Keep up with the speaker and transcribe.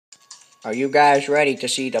Are you guys ready to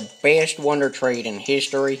see the best Wonder Trade in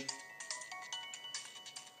history?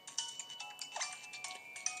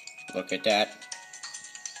 Look at that.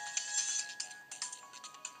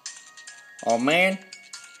 Oh man,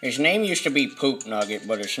 his name used to be PoopNugget,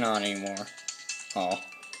 but it's not anymore. Oh.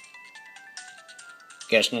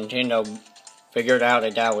 Guess Nintendo figured out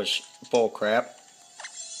that that was bullcrap.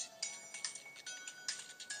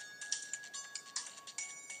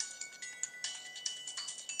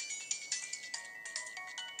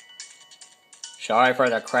 Sorry for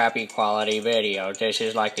the crappy quality video, this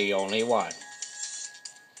is like the only one.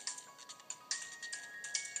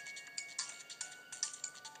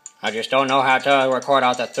 I just don't know how to record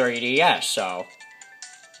out the 3DS, so...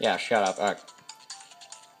 Yeah, shut up.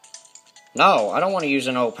 No, I don't want to use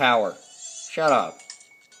an old power. Shut up.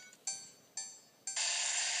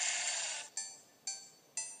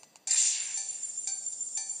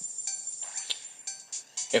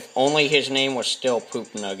 If only his name was still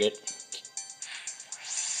PoopNugget.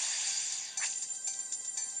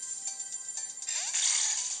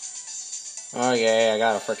 Oh yeah, I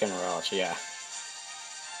got a freaking roach, yeah.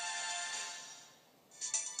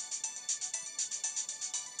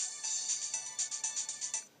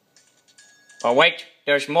 Oh wait,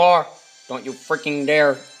 there's more! Don't you freaking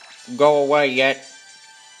dare go away yet.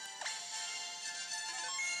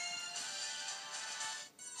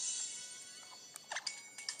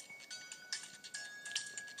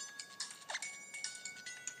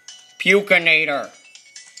 Pukinator!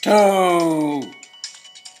 2!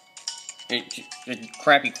 The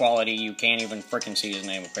crappy quality, you can't even freaking see his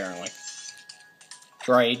name apparently.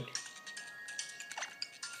 Trade.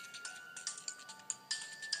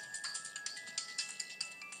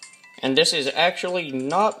 And this is actually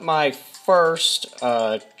not my first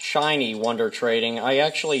shiny Wonder Trading. I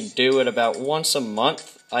actually do it about once a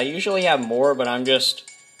month. I usually have more, but I'm just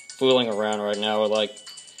fooling around right now. Like,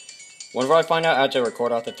 whenever I find out how to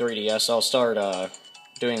record off the 3DS, I'll start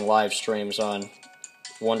doing live streams on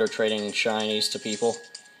Wonder Trading shinies to people.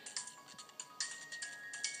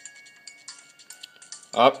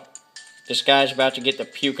 Oh, this guy's about to get the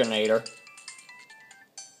Pukinator.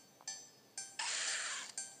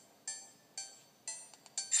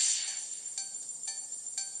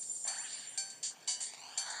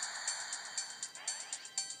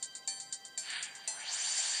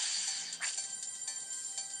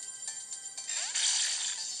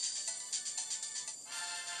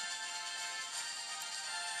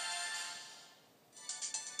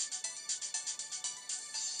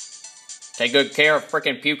 Take good care of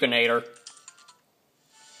frickin' Pukinator.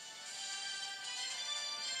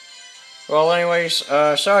 Well, anyways,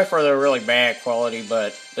 sorry for the really bad quality,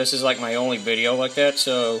 but this is like my only video like that,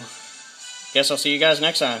 so guess I'll see you guys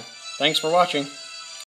next time. Thanks for watching.